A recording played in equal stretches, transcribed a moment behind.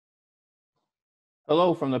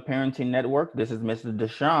Hello from the Parenting Network. This is Mr.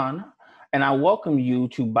 Deshawn, and I welcome you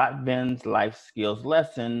to Botvin's Life Skills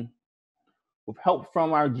lesson with help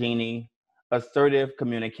from our genie, Assertive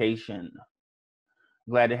Communication.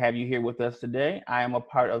 Glad to have you here with us today. I am a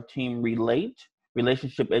part of Team Relate,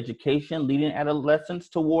 Relationship Education, leading adolescents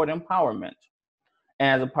toward empowerment.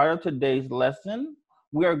 And as a part of today's lesson,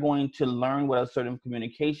 we are going to learn what assertive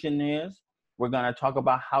communication is. We're going to talk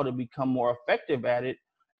about how to become more effective at it,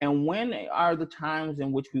 and when are the times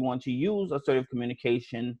in which we want to use assertive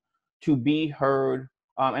communication to be heard,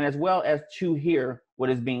 and as well as to hear what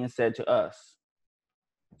is being said to us.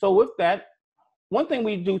 So with that, one thing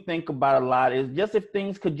we do think about a lot is just if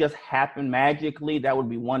things could just happen magically, that would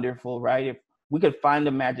be wonderful, right? If we could find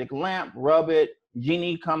a magic lamp, rub it,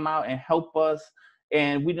 genie come out and help us,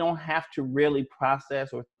 and we don't have to really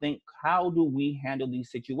process or think, how do we handle these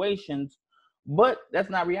situations? But that's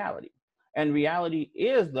not reality. And reality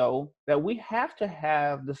is, though, that we have to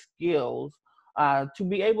have the skills to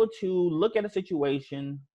be able to look at a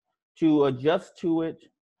situation, to adjust to it,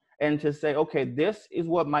 and to say, okay, this is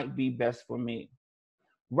what might be best for me.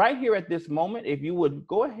 Right here at this moment, if you would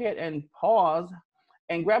go ahead and pause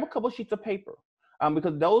and grab a couple sheets of paper,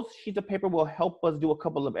 because those sheets of paper will help us do a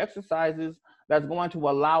couple of exercises that's going to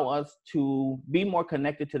allow us to be more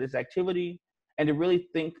connected to this activity and to really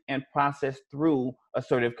think and process through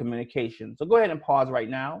assertive communication. So go ahead and pause right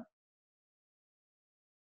now.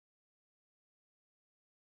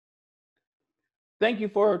 Thank you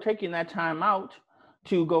for taking that time out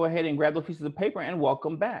to go ahead and grab those pieces of paper, and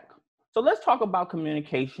welcome back. So let's talk about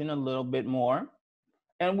communication a little bit more.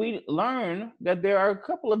 And we learn that there are a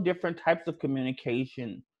couple of different types of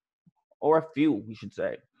communication, or a few, we should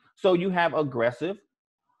say. So you have aggressive,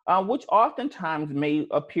 which oftentimes may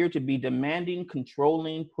appear to be demanding,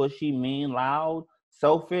 controlling, pushy, mean, loud,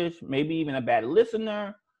 selfish, maybe even a bad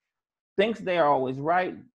listener, thinks they are always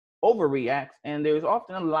right, overreacts, and there's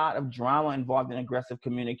often a lot of drama involved in aggressive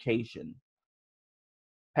communication.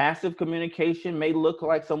 Passive communication may look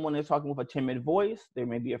like someone is talking with a timid voice. They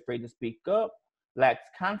may be afraid to speak up, lacks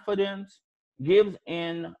confidence, gives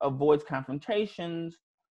in, avoids confrontations,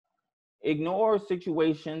 ignores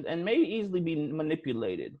situations, and may easily be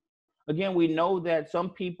manipulated. Again, we know that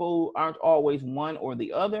some people aren't always one or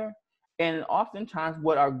the other, and oftentimes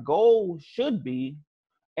what our goal should be,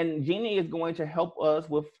 and Jeannie is going to help us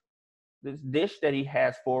with this dish that he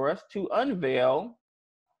has for us to unveil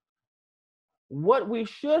what we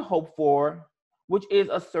should hope for, which is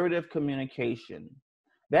assertive communication.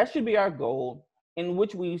 That should be our goal, in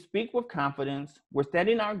which we speak with confidence, we're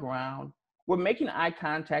standing our ground, we're making eye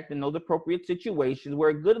contact in those appropriate situations, we're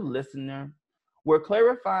a good listener, we're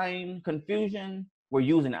clarifying confusion, we're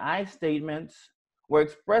using I statements, we're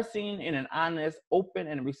expressing in an honest, open,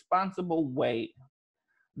 and responsible way.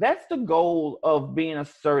 That's the goal of being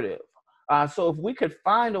assertive. So if we could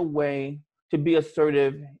find a way to be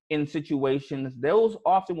assertive in situations, those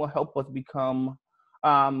often will help us become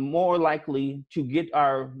more likely to get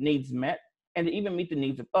our needs met and to even meet the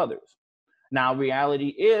needs of others. Now, reality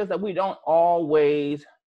is that we don't always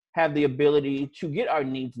have the ability to get our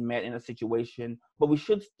needs met in a situation, but we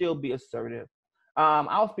should still be assertive.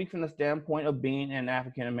 I'll speak from the standpoint of being an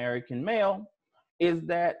African American male, is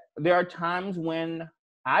that there are times when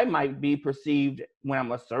I might be perceived, when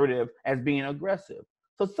I'm assertive, as being aggressive.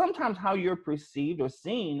 So sometimes how you're perceived or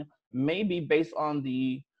seen may be based on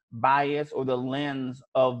the bias or the lens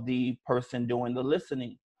of the person doing the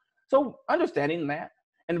listening. So understanding that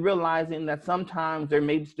and realizing that sometimes there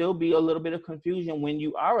may still be a little bit of confusion when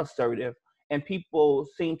you are assertive, and people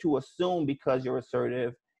seem to assume because you're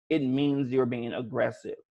assertive, it means you're being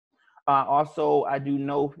aggressive. Also, I do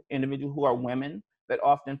know individuals who are women that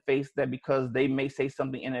often face that because they may say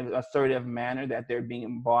something in an assertive manner that they're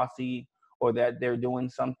being bossy or that they're doing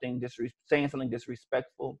something, saying something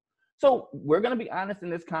disrespectful. So we're going to be honest in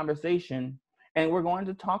this conversation, and we're going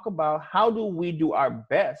to talk about how do we do our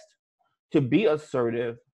best to be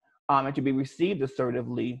assertive, and to be received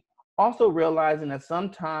assertively. Also realizing that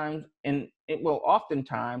sometimes, and it will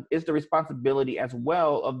oftentimes, it's the responsibility as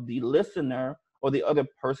well of the listener or the other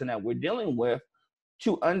person that we're dealing with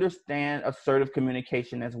to understand assertive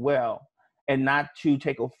communication as well, and not to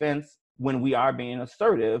take offense when we are being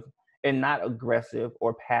assertive and not aggressive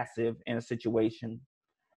or passive in a situation.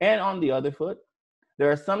 And on the other foot, there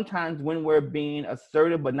are sometimes when we're being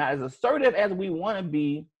assertive, but not as assertive as we want to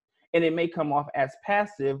be, and it may come off as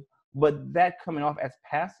passive, but that coming off as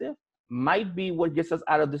passive might be what gets us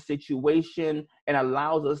out of the situation and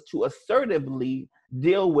allows us to assertively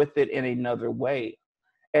deal with it in another way.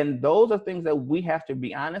 And those are things that we have to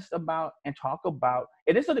be honest about and talk about.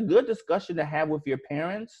 And it's a good discussion to have with your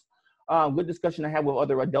parents, good discussion to have with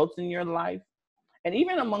other adults in your life, and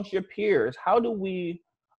even amongst your peers. How do we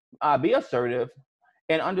be assertive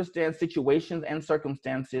and understand situations and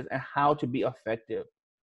circumstances and how to be effective?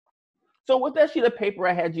 So with that sheet of paper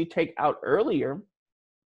I had you take out earlier,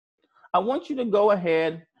 I want you to go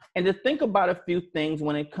ahead and to think about a few things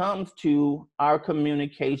when it comes to our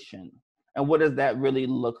communication and what does that really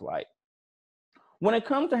look like. When it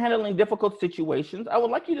comes to handling difficult situations, I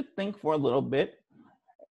would like you to think for a little bit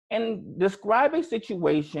and describe a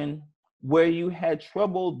situation where you had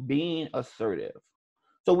trouble being assertive.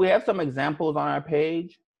 So we have some examples on our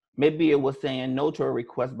page. Maybe it was saying no to a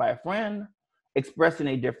request by a friend, expressing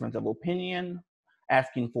a difference of opinion,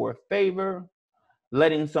 asking for a favor,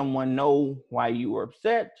 letting someone know why you were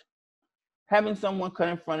upset, having someone cut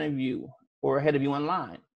in front of you or ahead of you in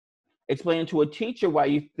line, explaining to a teacher why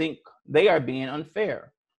you think they are being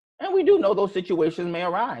unfair. And we do know those situations may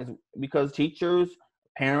arise because teachers,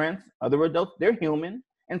 parents, other adults, they're human.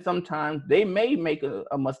 And sometimes they may make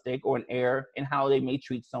a mistake or an error in how they may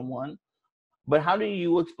treat someone. But how do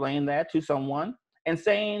you explain that to someone? And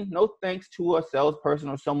saying no thanks to a salesperson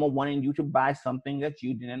or someone wanting you to buy something that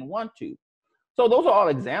you didn't want to. So those are all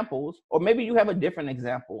examples, or maybe you have a different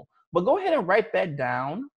example, but go ahead and write that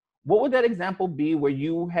down. What would that example be where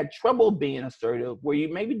you had trouble being assertive, where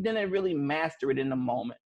you maybe didn't really master it in the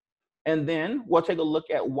moment? And then we'll take a look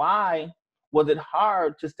at why was it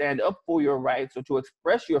hard to stand up for your rights or to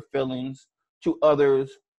express your feelings to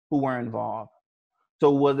others who were involved.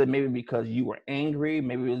 So was it maybe because you were angry?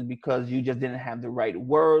 Maybe it was because you just didn't have the right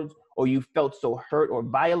words, or you felt so hurt or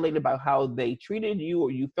violated by how they treated you,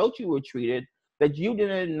 or you felt you were treated that you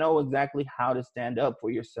didn't know exactly how to stand up for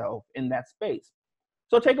yourself in that space.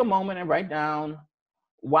 So take a moment and write down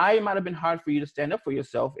why it might have been hard for you to stand up for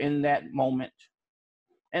yourself in that moment.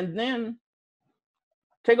 And then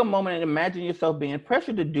take a moment and imagine yourself being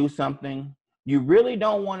pressured to do something you really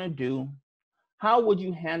don't want to do. How would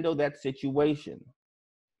you handle that situation?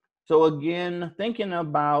 So again, thinking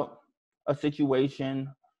about a situation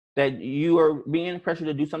that you are being pressured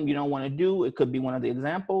to do something you don't want to do, it could be one of the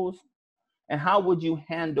examples. And how would you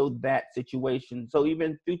handle that situation? So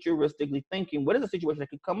even futuristically thinking, what is a situation that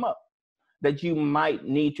could come up that you might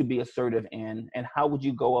need to be assertive in, and how would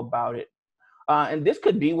you go about it? And this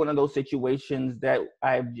could be one of those situations that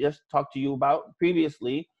I've just talked to you about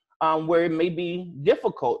previously, where it may be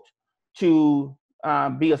difficult to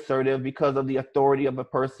be assertive because of the authority of a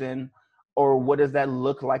person, or what does that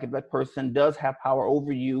look like if that person does have power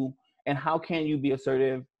over you, and how can you be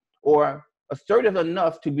assertive or assertive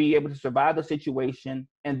enough to be able to survive the situation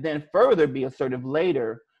and then further be assertive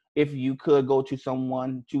later if you could go to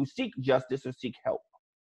someone to seek justice or seek help.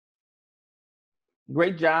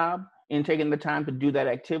 Great job in taking the time to do that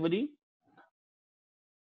activity.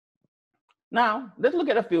 Now, let's look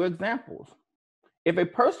at a few examples. If a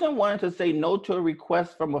person wanted to say no to a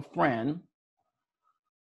request from a friend,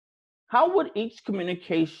 how would each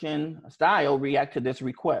communication style react to this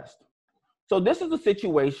request? So this is a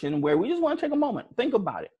situation where we just want to take a moment, think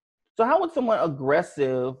about it. So how would someone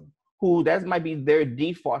aggressive, who that might be their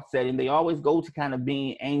default setting, they always go to kind of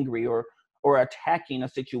being angry or attacking a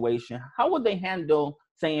situation, how would they handle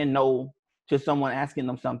saying no to someone asking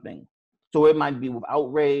them something? So it might be with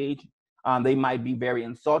outrage. They might be very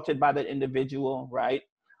insulted by that individual, right?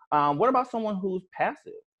 What about someone who's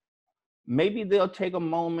passive? Maybe they'll take a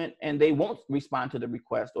moment and they won't respond to the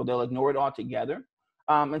request, or they'll ignore it altogether.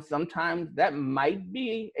 And sometimes that might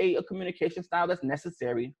be a communication style that's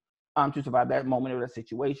necessary to survive that moment or that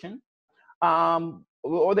situation.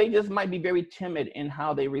 Or they just might be very timid in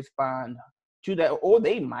how they respond to that, or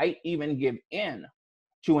they might even give in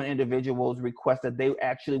to an individual's request that they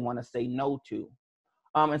actually want to say no to.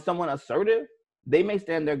 And someone assertive, they may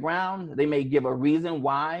stand their ground. They may give a reason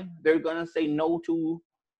why they're going to say no to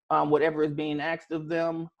whatever is being asked of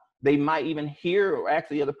them. They might even hear or ask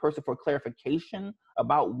the other person for clarification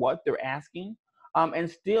about what they're asking, and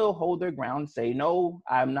still hold their ground, say, no,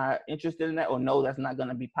 I'm not interested in that, or no, that's not going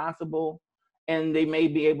to be possible. And they may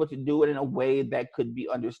be able to do it in a way that could be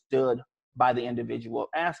understood by the individual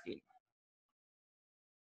asking.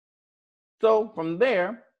 So from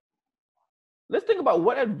there, let's think about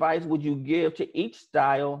what advice would you give to each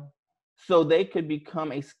style so they could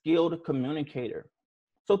become a skilled communicator.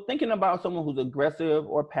 So thinking about someone who's aggressive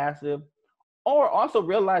or passive, or also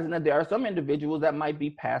realizing that there are some individuals that might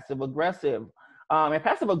be passive aggressive. And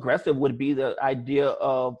passive aggressive would be the idea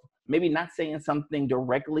of maybe not saying something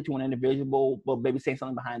directly to an individual, but maybe saying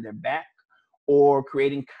something behind their back, or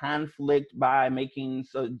creating conflict by making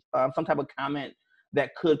some type of comment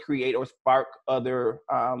that could create or spark other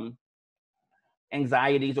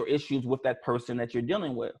anxieties or issues with that person that you're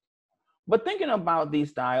dealing with. But thinking about these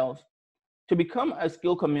styles, to become a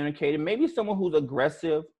skilled communicator, maybe someone who's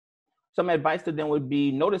aggressive, some advice to them would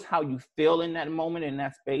be notice how you feel in that moment, in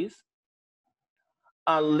that space.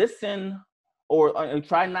 Listen or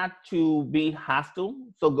try not to be hostile.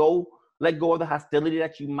 So let go of the hostility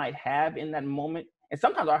that you might have in that moment. And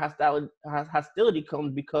sometimes our hostility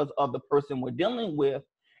comes because of the person we're dealing with,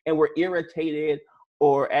 and we're irritated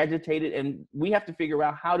or agitated. And we have to figure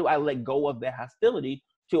out, how do I let go of that hostility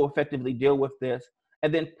to effectively deal with this?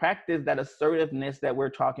 And then practice that assertiveness that we're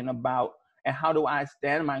talking about. And how do I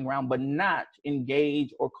stand my ground, but not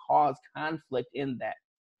engage or cause conflict in that?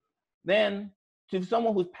 Then, to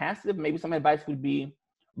someone who's passive, maybe some advice would be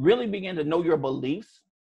really begin to know your beliefs,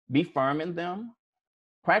 be firm in them,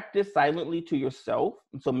 practice silently to yourself.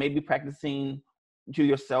 So maybe practicing to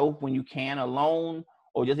yourself when you can alone,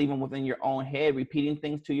 or just even within your own head, repeating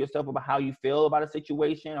things to yourself about how you feel about a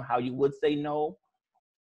situation or how you would say no.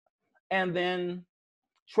 And then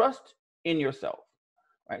trust in yourself,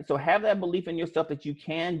 right? So have that belief in yourself that you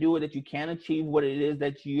can do it, that you can achieve what it is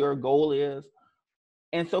that your goal is.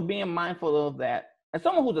 And so being mindful of that. And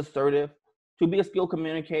someone who's assertive, to be a skilled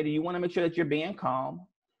communicator, you want to make sure that you're being calm,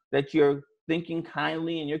 that you're thinking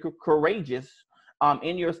kindly, and you're courageous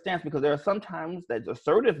in your stance, because there are sometimes that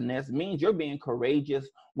assertiveness means you're being courageous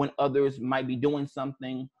when others might be doing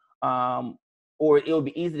something, or it'll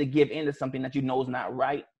be easy to give in to something that you know is not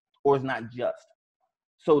right or is not just.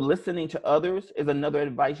 So listening to others is another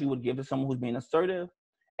advice you would give to someone who's being assertive,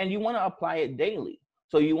 and you want to apply it daily.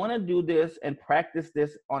 So you want to do this and practice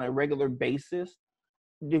this on a regular basis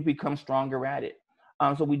to become stronger at it.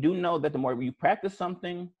 So we do know that the more you practice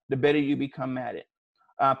something, the better you become at it.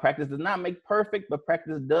 Practice does not make perfect, but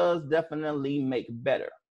practice does definitely make better.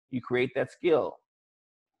 You create that skill.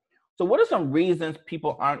 So what are some reasons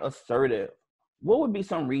people aren't assertive? What would be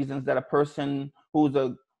some reasons that a person who's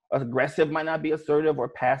aggressive might not be assertive, or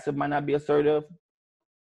passive might not be assertive?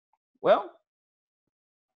 Well,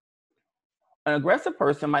 an aggressive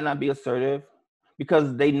person might not be assertive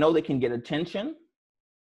because they know they can get attention.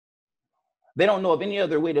 They don't know of any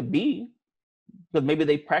other way to be, because maybe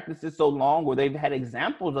they practiced it so long, or they've had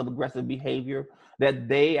examples of aggressive behavior, that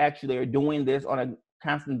they actually are doing this on a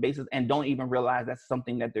constant basis and don't even realize that's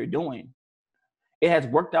something that they're doing. It has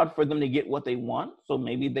worked out for them to get what they want. So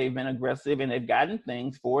maybe they've been aggressive and they've gotten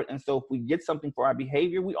things for it. And so if we get something for our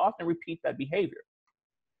behavior, we often repeat that behavior.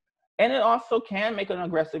 And it also can make an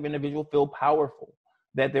aggressive individual feel powerful,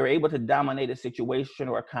 that they're able to dominate a situation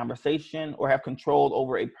or a conversation, or have control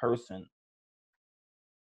over a person.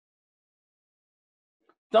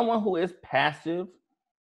 Someone who is passive,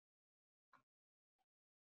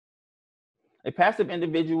 a passive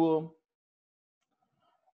individual,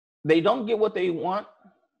 they don't get what they want,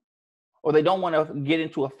 or they don't want to get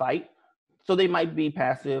into a fight. So they might be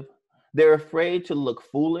passive. They're afraid to look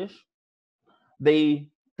foolish. They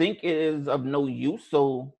think it is of no use,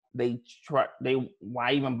 so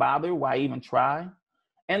why even bother? Why even try?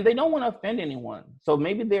 And they don't want to offend anyone. So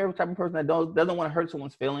maybe they're the type of person that doesn't want to hurt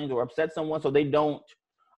someone's feelings or upset someone, so they don't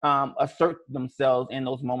assert themselves in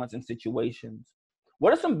those moments and situations.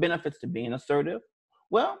 What are some benefits to being assertive?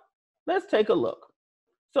 Well, let's take a look.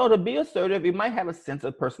 So to be assertive, you might have a sense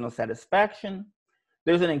of personal satisfaction.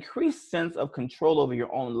 There's an increased sense of control over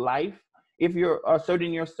your own life if you're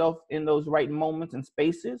asserting yourself in those right moments and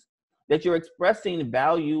spaces, that you're expressing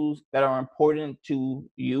values that are important to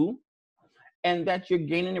you, and that you're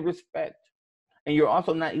gaining the respect. And you're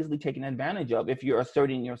also not easily taken advantage of if you're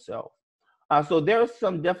asserting yourself. So there are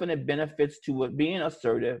some definite benefits to it, being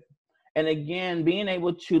assertive. And again, being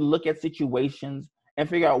able to look at situations and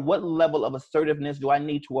figure out what level of assertiveness do I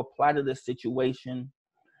need to apply to this situation,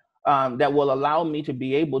 that will allow me to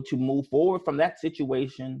be able to move forward from that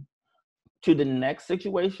situation to the next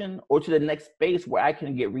situation, or to the next space where I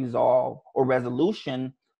can get resolve or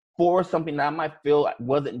resolution for something that I might feel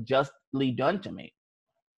wasn't justly done to me.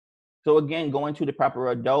 So again, going to the proper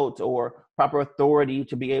adults or proper authority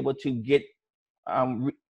to be able to get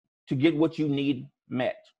what you need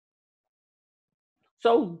met.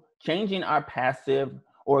 So changing our passive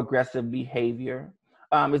or aggressive behavior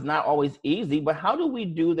is not always easy, but how do we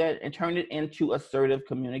do that and turn it into assertive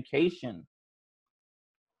communication?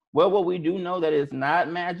 Well, what we do know that it's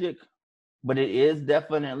not magic, but it is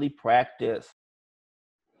definitely practice.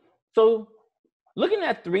 So looking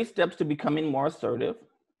at 3 steps to becoming more assertive.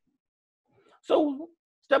 So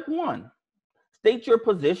step 1, state your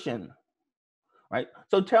position, right?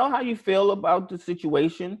 So tell how you feel about the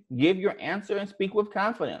situation, give your answer, and speak with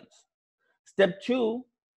confidence. Step 2,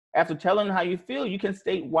 after telling how you feel, you can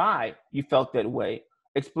state why you felt that way.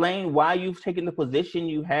 Explain why you've taken the position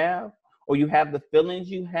you have, or you have the feelings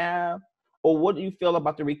you have, or what do you feel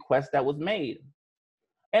about the request that was made?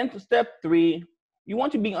 And for step 3, you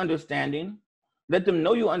want to be understanding. Let them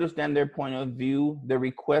know you understand their point of view, their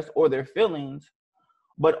request, or their feelings,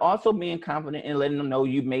 but also being confident in letting them know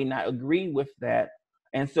you may not agree with that.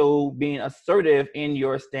 And so being assertive in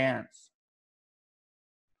your stance.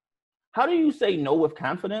 How do you say no with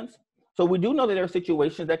confidence? So we do know that there are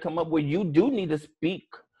situations that come up where you do need to speak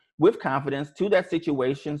with confidence to that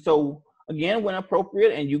situation. So again, when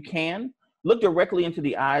appropriate and you can, look directly into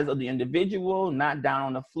the eyes of the individual, not down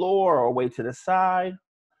on the floor or away to the side.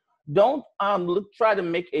 Don't try to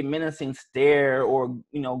make a menacing stare or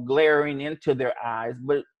glaring into their eyes,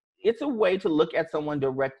 but it's a way to look at someone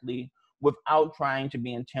directly without trying to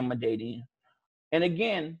be intimidating. And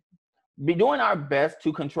again, be doing our best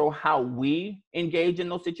to control how we engage in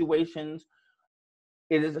those situations.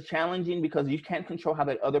 It is challenging because you can't control how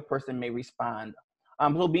that other person may respond.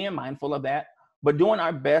 So being mindful of that, but doing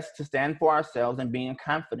our best to stand for ourselves and being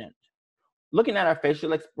confident. Looking at our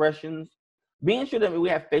facial expressions, being sure that we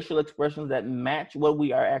have facial expressions that match what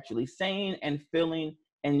we are actually saying and feeling,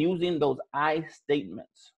 and using those I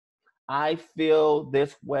statements. I feel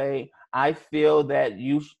this way. I feel that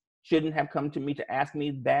you shouldn't have come to me to ask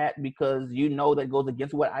me that because that goes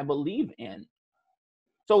against what I believe in.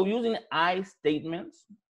 So using I statements.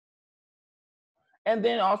 And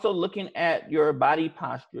then also looking at your body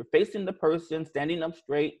posture, facing the person, standing up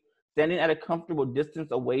straight, standing at a comfortable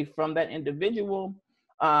distance away from that individual.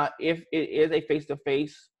 If it is a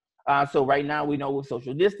face-to-face, so right now we know with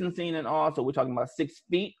social distancing and all, so we're talking about 6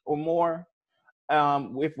 feet or more.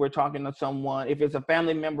 If we're talking to someone, if it's a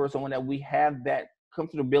family member or someone that we have that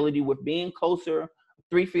comfortability with being closer,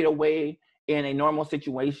 3 feet away in a normal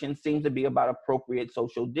situation seems to be about appropriate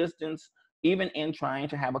social distance, even in trying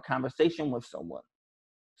to have a conversation with someone.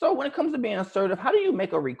 So when it comes to being assertive, how do you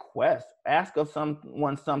make a request? Ask of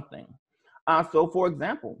someone something. So for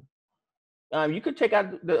example, you could take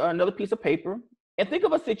out another piece of paper and think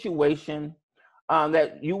of a situation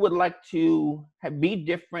that you would like to be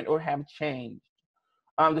different or have changed.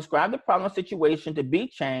 Describe the problem or situation to be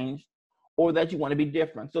changed or that you want to be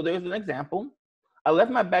different. So there's an example. I left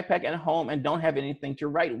my backpack at home and don't have anything to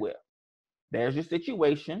write with. There's your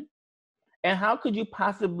situation. And how could you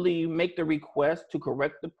possibly make the request to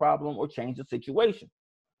correct the problem or change the situation?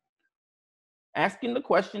 Asking the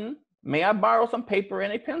question, may I borrow some paper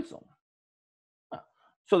and a pencil?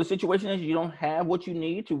 So the situation is you don't have what you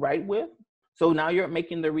need to write with. So now you're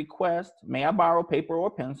making the request, may I borrow paper or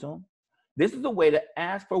pencil? This is a way to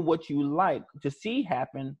ask for what you like to see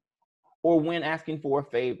happen or when asking for a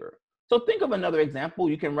favor. So think of another example.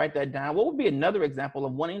 You can write that down. What would be another example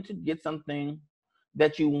of wanting to get something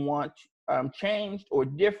that you want changed or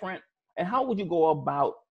different? And how would you go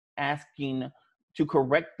about asking to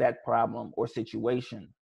correct that problem or situation?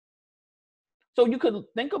 So you could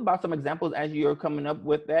think about some examples as you're coming up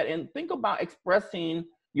with that, and think about expressing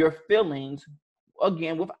your feelings,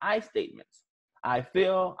 again, with I statements. I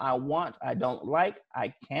feel, I want, I don't like,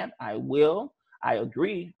 I can't, I will, I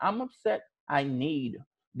agree, I'm upset, I need.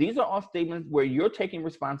 These are all statements where you're taking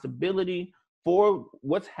responsibility for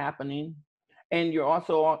what's happening, and you're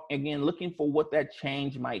also, again, looking for what that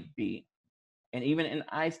change might be. And even in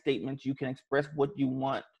I statements, you can express what you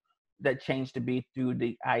want that change to be through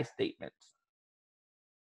the I statements.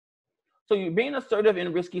 So you're being assertive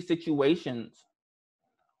in risky situations.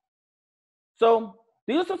 So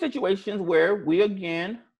these are some situations where we,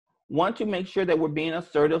 again, want to make sure that we're being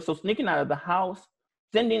assertive. So sneaking out of the house,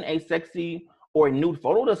 sending a sexy or a nude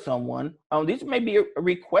photo to someone. These may be a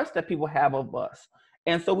request that people have of us.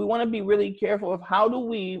 And so we want to be really careful of how do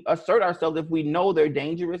we assert ourselves if we know they're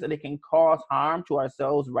dangerous and it can cause harm to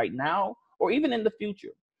ourselves right now or even in the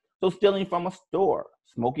future. So stealing from a store,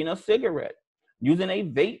 smoking a cigarette, using a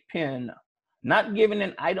vape pen, not giving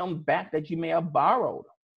an item back that you may have borrowed,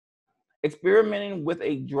 experimenting with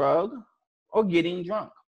a drug, or getting drunk.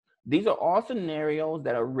 These are all scenarios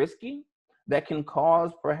that are risky, that can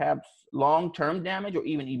cause perhaps long-term damage or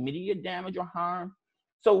even immediate damage or harm.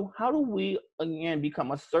 So how do we, again,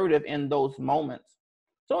 become assertive in those moments?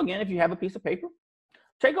 So again, if you have a piece of paper,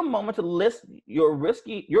 take a moment to list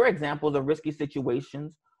your examples of risky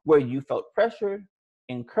situations where you felt pressured,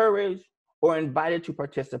 encouraged, or invited to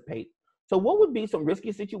participate. So what would be some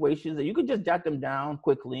risky situations that you could just jot them down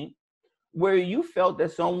quickly where you felt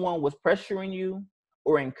that someone was pressuring you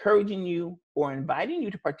or encouraging you or inviting you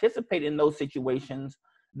to participate in those situations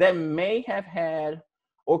that may have had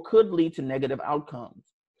or could lead to negative outcomes?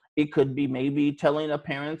 It could be maybe telling a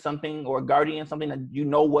parent something or a guardian something that you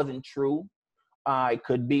know wasn't true. It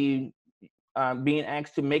could be being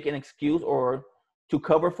asked to make an excuse or to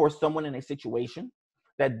cover for someone in a situation.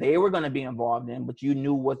 that they were going to be involved in, but you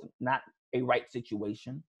knew was not a right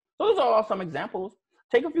situation. So those are all some examples.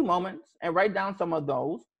 Take a few moments and write down some of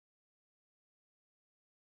those.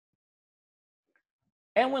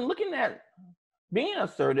 And when looking at being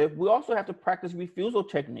assertive, we also have to practice refusal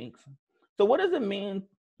techniques. So what does it mean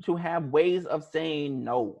to have ways of saying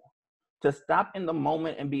no? To stop in the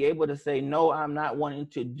moment and be able to say, no, I'm not wanting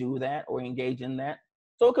to do that or engage in that.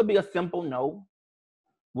 So it could be a simple no,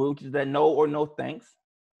 which is that no or no thanks.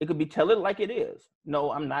 It could be tell it like it is.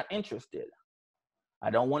 No, I'm not interested. I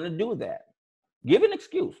don't want to do that. Give an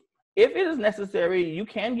excuse. If it is necessary, you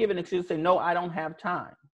can give an excuse, say, no, I don't have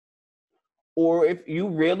time. Or if you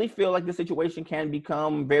really feel like the situation can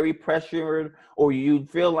become very pressured, or you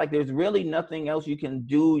feel like there's really nothing else you can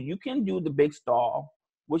do the big stall,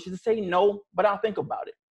 which is to say no, but I'll think about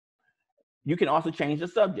it. You can also change the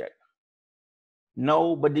subject.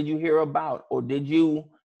 No, but did you hear about, or did you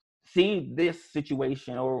see this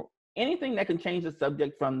situation, or anything that can change the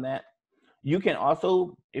subject from that. You can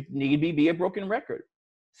also, if need be a broken record.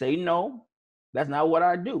 Say no, that's not what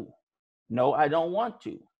I do. No, I don't want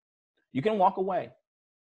to. You can walk away.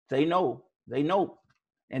 Say no,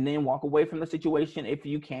 and then walk away from the situation if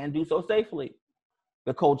you can do so safely.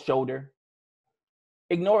 The cold shoulder.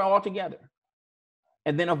 Ignore it altogether,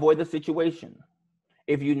 and then avoid the situation.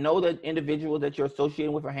 If you know that individuals that you're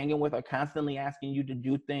associating with or hanging with are constantly asking you to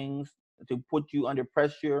do things, to put you under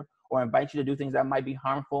pressure, or invite you to do things that might be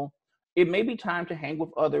harmful, it may be time to hang with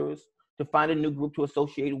others, to find a new group to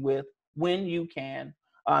associate with when you can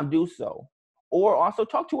do so. Or also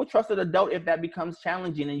talk to a trusted adult if that becomes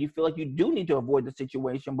challenging and you feel like you do need to avoid the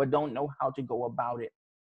situation but don't know how to go about it.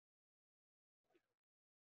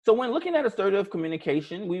 So when looking at assertive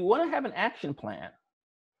communication, we want to have an action plan.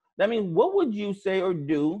 That means, what would you say or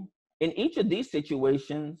do in each of these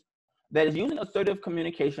situations that is using assertive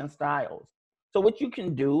communication styles? So what you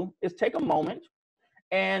can do is take a moment,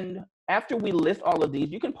 and after we list all of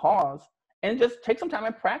these, you can pause and just take some time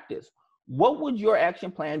and practice. What would your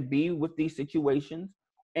action plan be with these situations?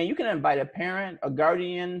 And you can invite a parent, a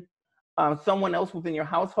guardian, someone else within your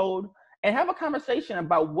household, and have a conversation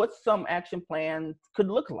about what some action plan could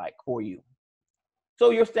look like for you. So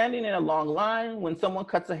you're standing in a long line when someone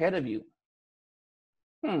cuts ahead of you.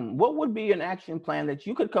 What would be an action plan that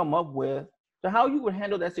you could come up with to how you would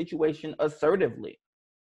handle that situation assertively?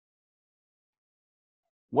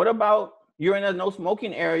 What about you're in a no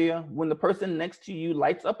smoking area when the person next to you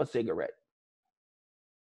lights up a cigarette?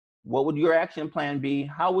 What would your action plan be?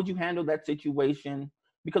 How would you handle that situation?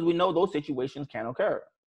 Because we know those situations can occur.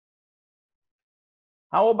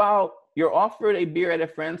 How about you're offered a beer at a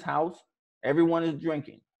friend's house? Everyone is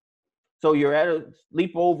drinking. So you're at a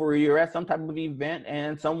sleepover, you're at some type of event,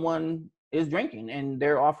 and someone is drinking and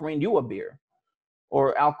they're offering you a beer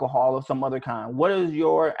or alcohol of some other kind. What is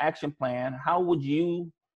your action plan? How would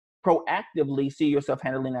you proactively see yourself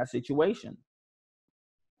handling that situation?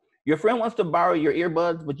 Your friend wants to borrow your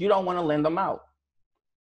earbuds, but you don't want to lend them out.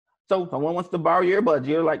 So someone wants to borrow your earbuds.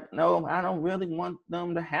 You're like, no, I don't really want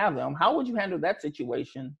them to have them. How would you handle that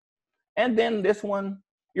situation? And then this one,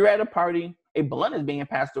 you're at a party, a blunt is being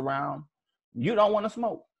passed around. You don't want to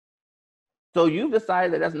smoke. So you've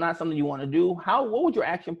decided that that's not something you want to do. What would your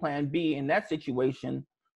action plan be in that situation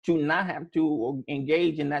to not have to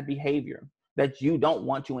engage in that behavior that you don't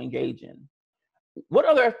want to engage in? What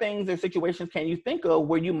other things or situations can you think of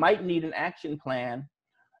where you might need an action plan?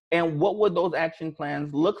 And what would those action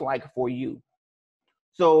plans look like for you?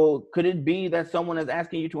 So could it be that someone is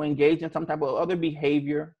asking you to engage in some type of other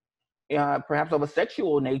behavior, perhaps of a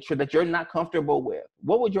sexual nature that you're not comfortable with?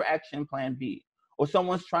 What would your action plan be? Or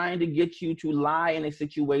someone's trying to get you to lie in a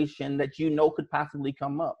situation that you know could possibly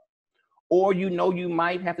come up. Or you know you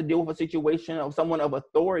might have to deal with a situation of someone of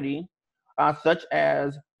authority, such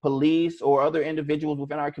as police or other individuals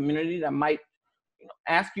within our community that might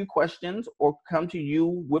ask you questions or come to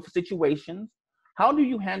you with situations. How do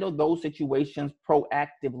you handle those situations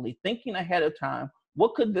proactively, thinking ahead of time?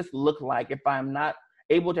 What could this look like if I'm not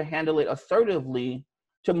able to handle it assertively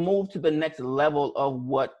to move to the next level of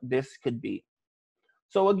what this could be?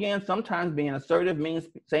 So again, sometimes being assertive means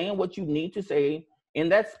saying what you need to say in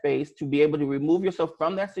that space to be able to remove yourself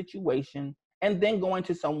from that situation, and then going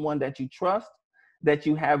to someone that you trust, that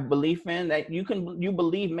you have belief in, that you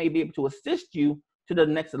believe may be able to assist you to the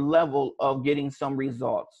next level of getting some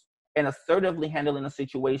results and assertively handling a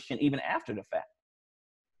situation even after the fact.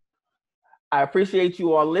 I appreciate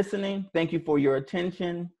you all listening. Thank you for your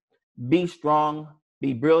attention. Be strong,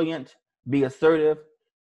 be brilliant, be assertive.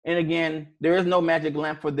 And again, there is no magic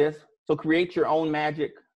lamp for this. So create your own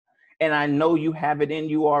magic And I know you have it in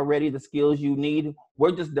you already, the skills you need.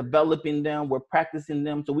 We're just developing them, we're practicing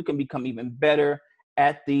them so we can become even better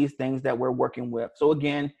at these things that we're working with. So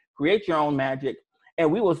again, create your own magic.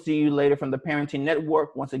 And we will see you later from the Parenting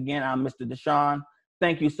Network. Once again, I'm Mr. Deshaun.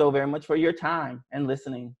 Thank you so very much for your time and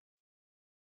listening.